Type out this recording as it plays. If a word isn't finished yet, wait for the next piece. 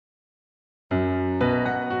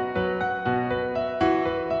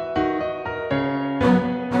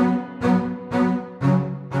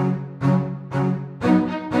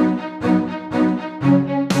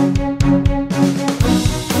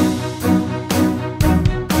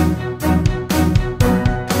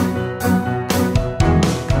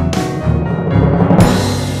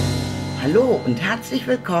Hallo und herzlich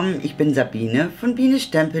willkommen, ich bin Sabine von Biene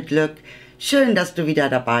Stempelglück. Schön, dass du wieder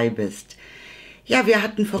dabei bist. Ja, wir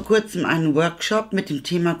hatten vor kurzem einen Workshop mit dem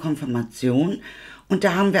Thema Konfirmation und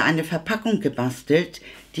da haben wir eine Verpackung gebastelt,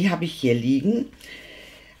 die habe ich hier liegen.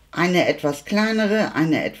 Eine etwas kleinere,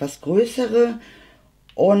 eine etwas größere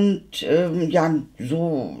und ja,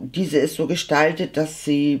 so, diese ist so gestaltet, dass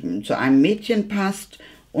sie zu einem Mädchen passt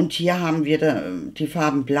und hier haben wir die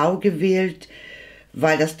Farben Blau gewählt,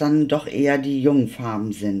 weil das dann doch eher die jungen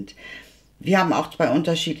Farben sind. Wir haben auch zwei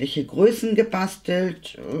unterschiedliche Größen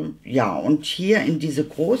gebastelt. Ja, und hier in diese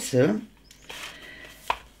große,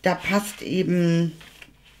 da passt eben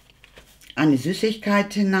eine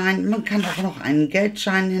Süßigkeit hinein. Man kann auch noch einen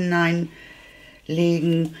Geldschein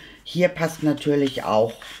hineinlegen. Hier passt natürlich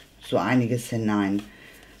auch so einiges hinein.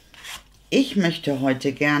 Ich möchte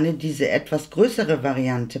heute gerne diese etwas größere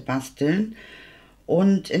Variante basteln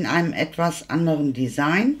und in einem etwas anderen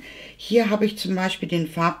Design. Hier habe ich zum Beispiel den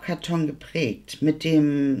Farbkarton geprägt mit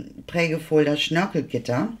dem Prägefolder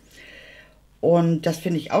Schnörkelgitter. Und das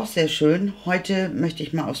finde ich auch sehr schön. Heute möchte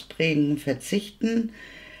ich mal aufs Prägen verzichten.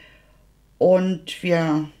 Und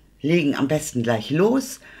wir legen am besten gleich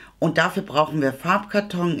los. Und dafür brauchen wir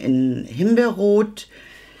Farbkarton in Himbeerrot.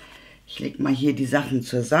 Ich lege mal hier die Sachen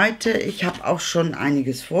zur Seite. Ich habe auch schon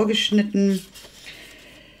einiges vorgeschnitten.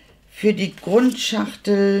 Für die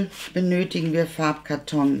Grundschachtel benötigen wir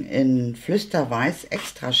Farbkarton in Flüsterweiß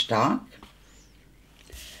extra stark.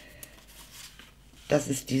 Das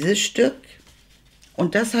ist dieses Stück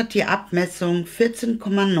und das hat die Abmessung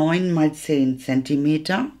 14,9 x 10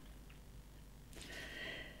 cm.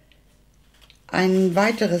 Ein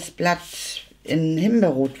weiteres Blatt in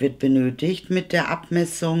Himbeerrot wird benötigt mit der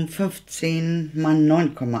Abmessung 15 x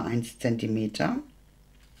 9,1 cm.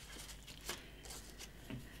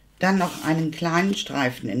 Dann noch einen kleinen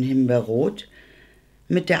Streifen in Himbeerrot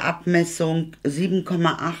mit der Abmessung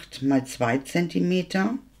 7,8 x 2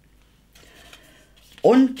 cm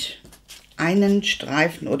und einen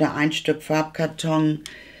Streifen oder ein Stück Farbkarton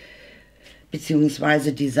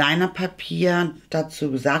bzw. Designerpapier,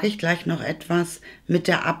 dazu sage ich gleich noch etwas, mit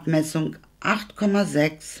der Abmessung 8,6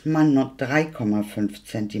 x 3,5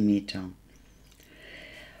 cm.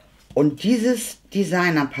 Und dieses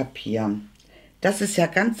Designerpapier, das ist ja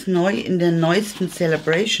ganz neu in der neuesten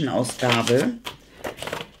Sale-A-Bration-Ausgabe.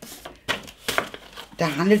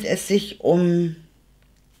 Da handelt es sich um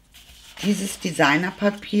dieses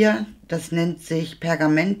Designerpapier, das nennt sich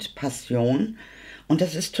Pergamentpassion und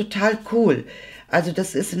das ist total cool. Also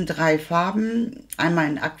das ist in 3 Farben, einmal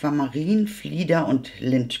in Aquamarin, Flieder und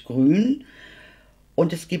Lindgrün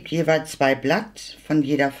und es gibt jeweils 2 Blatt von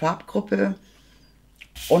jeder Farbgruppe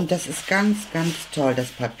und das ist ganz, ganz toll, das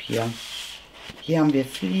Papier. Hier haben wir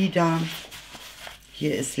Flieder,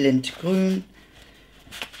 hier ist Lindgrün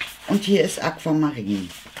und hier ist Aquamarin.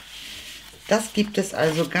 Das gibt es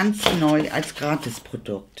also ganz neu als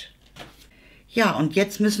Gratisprodukt. Ja, und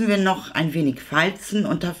jetzt müssen wir noch ein wenig falzen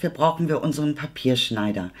und dafür brauchen wir unseren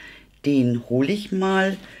Papierschneider. Den hole ich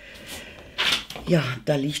mal. Ja,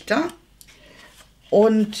 da liegt er.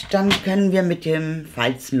 Und dann können wir mit dem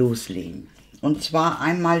Falzen loslegen. Und zwar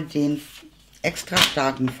einmal den extra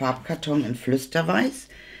starken Farbkarton in Flüsterweiß.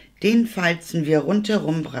 Den falzen wir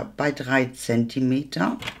rundherum bei 3 cm.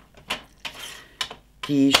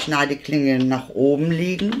 Die Schneideklinge nach oben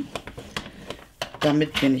legen,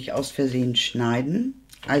 damit wir nicht aus Versehen schneiden.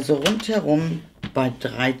 Also rundherum bei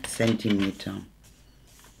 3 cm.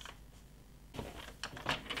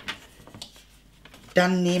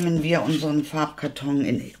 Dann nehmen wir unseren Farbkarton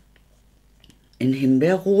in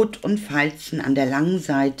Himbeerrot und falzen an der langen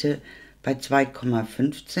Seite bei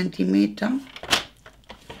 2,5 cm.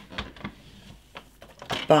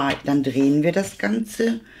 Dann drehen wir das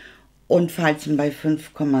Ganze und falzen bei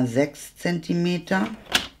 5,6 cm,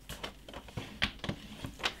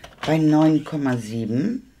 bei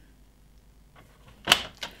 9,7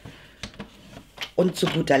 und zu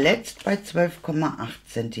guter Letzt bei 12,8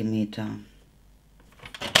 cm.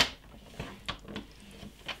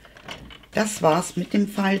 Das war's mit dem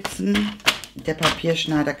Falzen. Der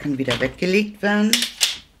Papierschneider kann wieder weggelegt werden.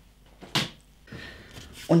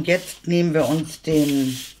 Und jetzt nehmen wir uns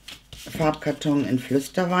den Farbkarton in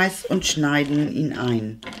Flüsterweiß und schneiden ihn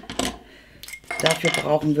ein. Dafür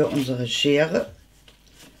brauchen wir unsere Schere.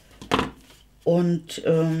 Und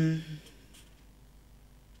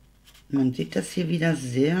man sieht das hier wieder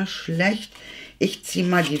sehr schlecht. Ich ziehe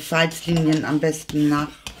mal die Falzlinien am besten nach.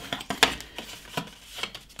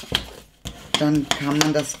 Dann kann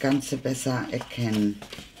man das Ganze besser erkennen.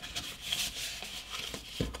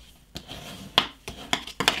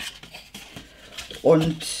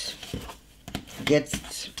 Und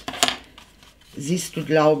jetzt siehst du,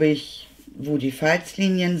 glaube ich, wo die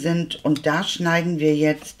Falzlinien sind. Und da schneiden wir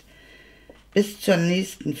jetzt bis zur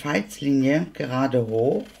nächsten Falzlinie gerade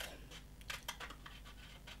hoch.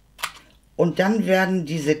 Und dann werden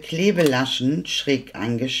diese Klebelaschen schräg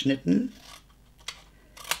eingeschnitten.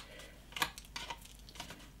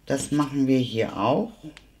 Das machen wir hier auch.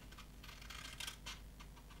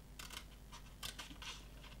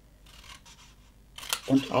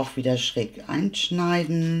 Und auch wieder schräg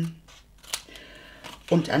einschneiden.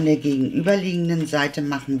 Und an der gegenüberliegenden Seite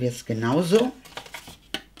machen wir es genauso.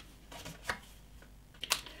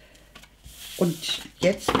 Und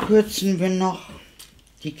jetzt kürzen wir noch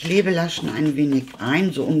die Klebelaschen ein wenig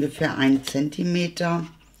ein, so ungefähr 1 Zentimeter.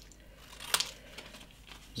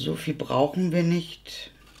 So viel brauchen wir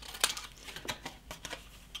nicht.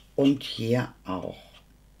 Und hier auch.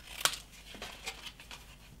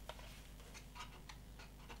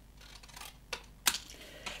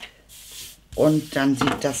 Und dann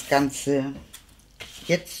sieht das Ganze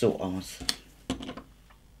jetzt so aus.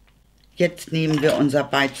 Jetzt nehmen wir unser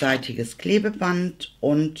beidseitiges Klebeband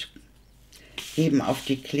und geben auf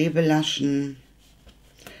die Klebelaschen,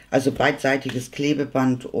 also beidseitiges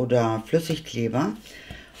Klebeband oder Flüssigkleber,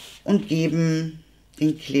 und geben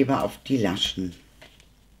den Kleber auf die Laschen.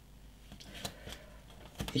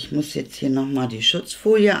 Ich muss jetzt hier nochmal die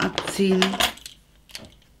Schutzfolie abziehen.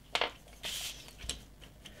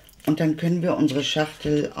 Und dann können wir unsere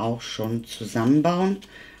Schachtel auch schon zusammenbauen,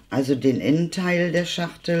 also den Innenteil der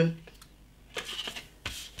Schachtel.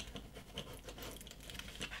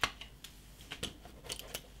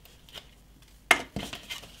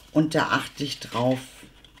 Und da achte ich drauf,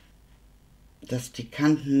 dass die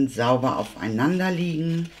Kanten sauber aufeinander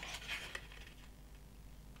liegen.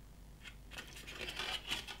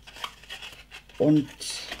 Und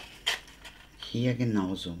hier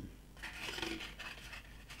genauso.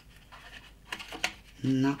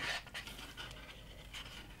 Na.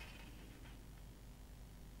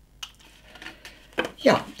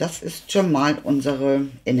 Ja, das ist schon mal unsere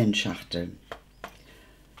Innenschachtel.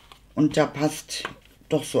 Und da passt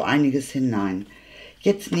doch so einiges hinein.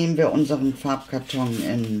 Jetzt nehmen wir unseren Farbkarton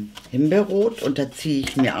in Himbeerrot und da ziehe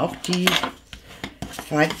ich mir auch die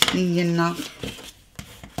Falzlinien nach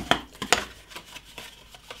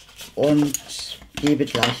und gebe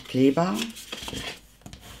gleich Kleber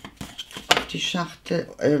auf die Schachtel,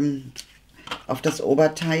 auf das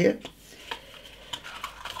Oberteil.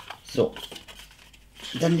 So,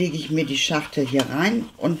 dann lege ich mir die Schachtel hier rein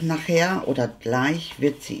und nachher oder gleich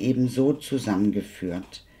wird sie eben so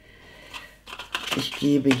zusammengeführt. Ich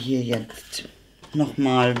gebe hier jetzt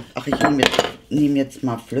nochmal, ich nehme jetzt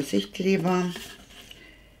mal Flüssigkleber.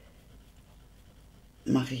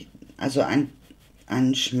 Mache ich, also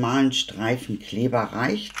einen schmalen Streifen Kleber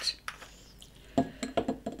reicht.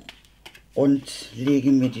 Und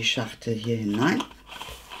lege mir die Schachtel hier hinein.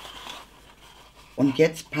 Und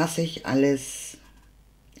jetzt passe ich alles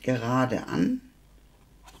gerade an.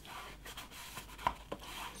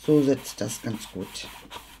 So sitzt das ganz gut.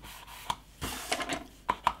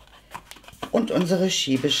 Und unsere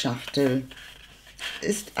Schiebeschachtel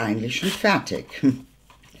ist eigentlich schon fertig.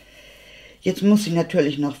 Jetzt muss sie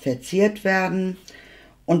natürlich noch verziert werden.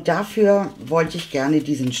 Und dafür wollte ich gerne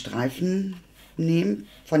diesen Streifen nehmen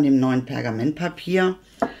von dem neuen Pergamentpapier.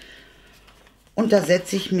 Und da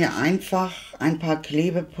setze ich mir einfach ein paar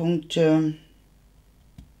Klebepunkte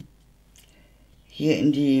hier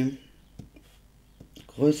in die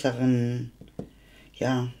größeren,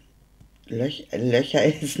 ja, Löcher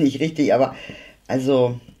ist nicht richtig, aber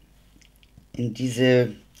also in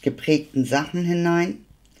diese geprägten Sachen hinein.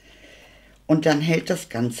 Und dann hält das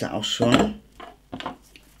Ganze auch schon.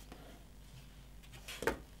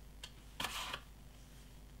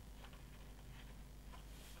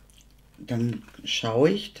 Dann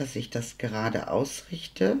schaue ich, dass ich das gerade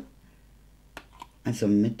ausrichte, also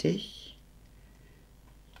mittig.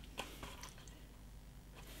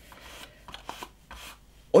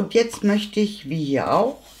 Und jetzt möchte ich, wie hier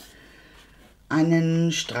auch,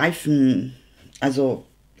 einen Streifen, also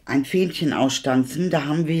ein Fähnchen ausstanzen. Da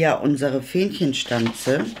haben wir ja unsere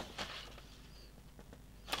Fähnchenstanze.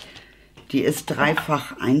 Die ist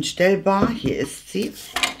dreifach einstellbar. Hier ist sie.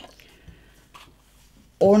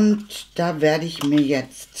 Und da werde ich mir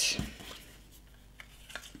jetzt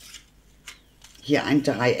hier ein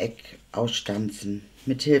Dreieck ausstanzen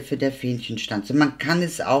mit Hilfe der Fähnchenstanze. Man kann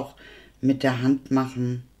es auch mit der Hand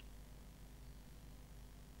machen.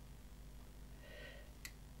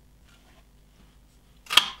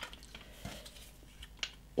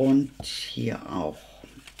 Und hier auch.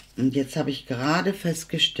 Und jetzt habe ich gerade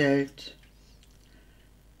festgestellt,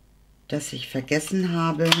 dass ich vergessen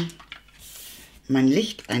habe, mein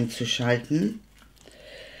Licht einzuschalten.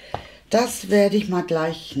 Das werde ich mal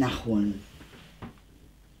gleich nachholen.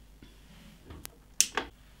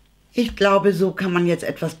 Ich glaube, so kann man jetzt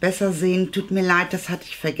etwas besser sehen. Tut mir leid, das hatte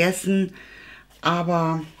ich vergessen.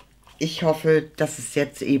 Aber ich hoffe, dass es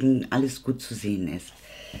jetzt eben alles gut zu sehen ist.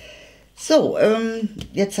 So,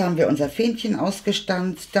 jetzt haben wir unser Fähnchen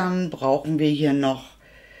ausgestanzt. Dann brauchen wir hier noch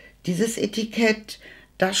dieses Etikett.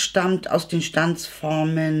 Das stammt aus den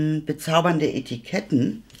Stanzformen Bezaubernde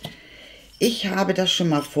Etiketten. Ich habe das schon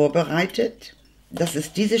mal vorbereitet. Das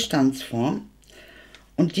ist diese Stanzform.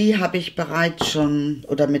 Und die habe ich bereits schon,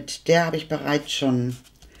 oder mit der habe ich bereits schon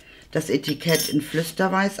das Etikett in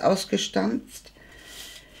Flüsterweiß ausgestanzt.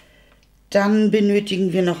 Dann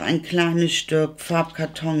benötigen wir noch ein kleines Stück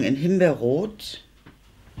Farbkarton in Himbeerrot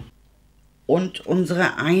und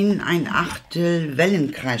unsere 1/8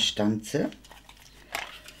 Wellenkreisstanze.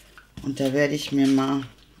 Und da werde ich mir mal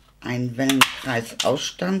einen Wellenkreis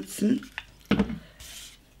ausstanzen.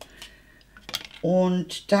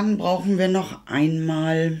 Und dann brauchen wir noch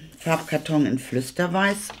einmal Farbkarton in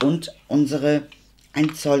Flüsterweiß und unsere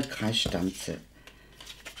 1 Zoll Kreisstanze.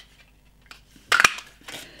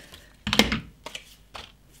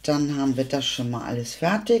 Dann haben wir das schon mal alles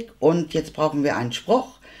fertig und jetzt brauchen wir einen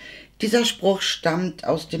Spruch. Dieser Spruch stammt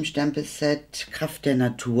aus dem Stempelset Kraft der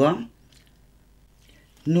Natur.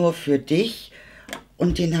 Nur für dich.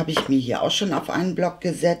 Und den habe ich mir hier auch schon auf einen Block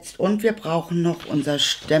gesetzt. Und wir brauchen noch unser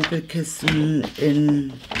Stempelkissen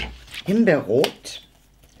in Himbeerrot.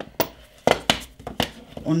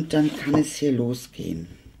 Und dann kann es hier losgehen.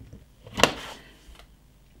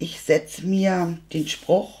 Ich setze mir den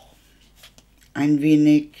Spruch ein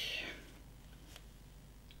wenig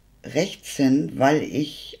rechts hin, weil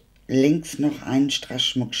ich links noch einen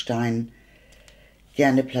Strassschmuckstein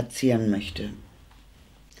gerne platzieren möchte.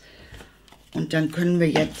 Und dann können wir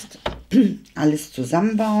jetzt alles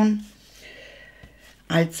zusammenbauen.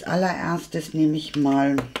 Als allererstes nehme ich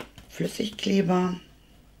mal Flüssigkleber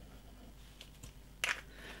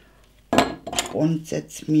und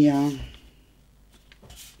setze mir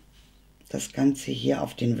das Ganze hier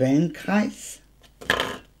auf den Wellenkreis.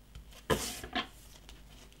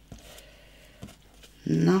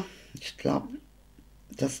 Na, ich glaube,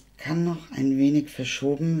 das kann noch ein wenig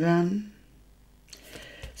verschoben werden.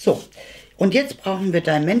 So, und jetzt brauchen wir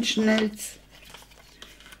Dimensionals.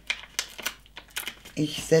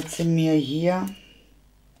 Ich setze mir hier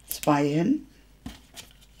 2 hin.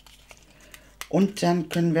 Und dann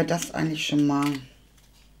können wir das eigentlich schon mal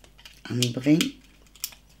anbringen.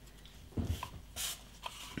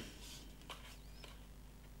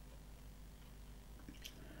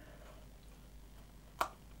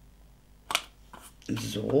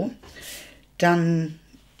 So, dann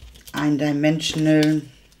ein Dimensional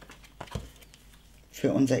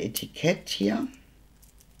für unser Etikett hier.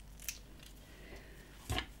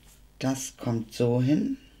 Das kommt so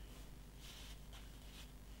hin.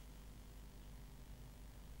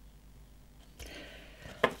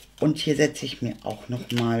 Und hier setze ich mir auch noch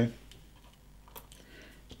mal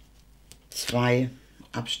 2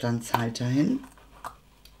 Abstandshalter hin.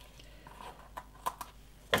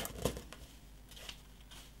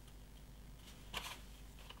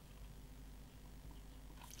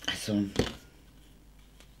 Also,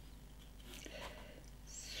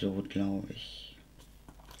 so glaube ich.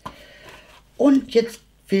 Und jetzt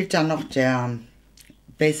fehlt da noch der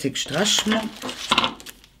Basic Strassschmuck.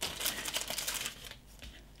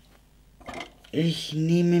 Ich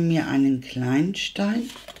nehme mir einen kleinen Stein.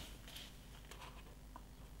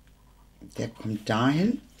 Der kommt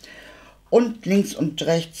dahin. Und links und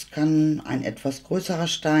rechts kann ein etwas größerer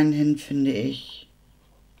Stein hin, finde ich.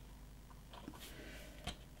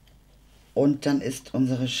 Und dann ist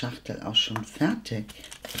unsere Schachtel auch schon fertig.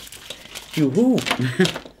 Juhu!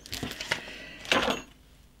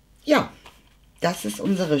 Ja, das ist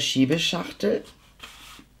unsere Schiebeschachtel.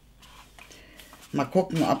 Mal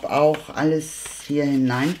gucken, ob auch alles hier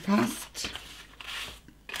hineinpasst.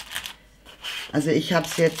 Also ich habe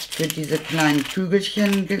es jetzt für diese kleinen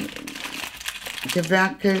Kügelchen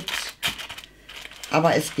gewerkelt.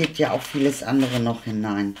 Aber es geht ja auch vieles andere noch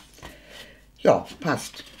hinein. Ja,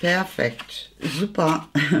 passt. Perfekt. Super.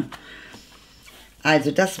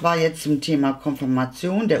 Also das war jetzt zum Thema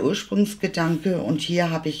Konfirmation, der Ursprungsgedanke. Und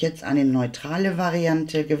hier habe ich jetzt eine neutrale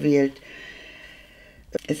Variante gewählt.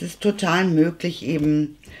 Es ist total möglich,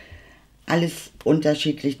 eben alles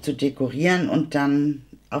unterschiedlich zu dekorieren und dann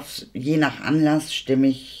je nach Anlass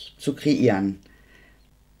stimmig zu kreieren.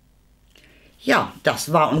 Ja,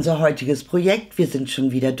 das war unser heutiges Projekt. Wir sind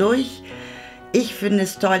schon wieder durch. Ich finde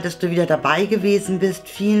es toll, dass du wieder dabei gewesen bist.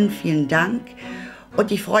 Vielen, vielen Dank.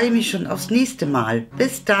 Und ich freue mich schon aufs nächste Mal.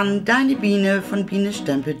 Bis dann, deine Biene von Biene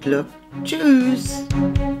Stempelglück. Tschüss!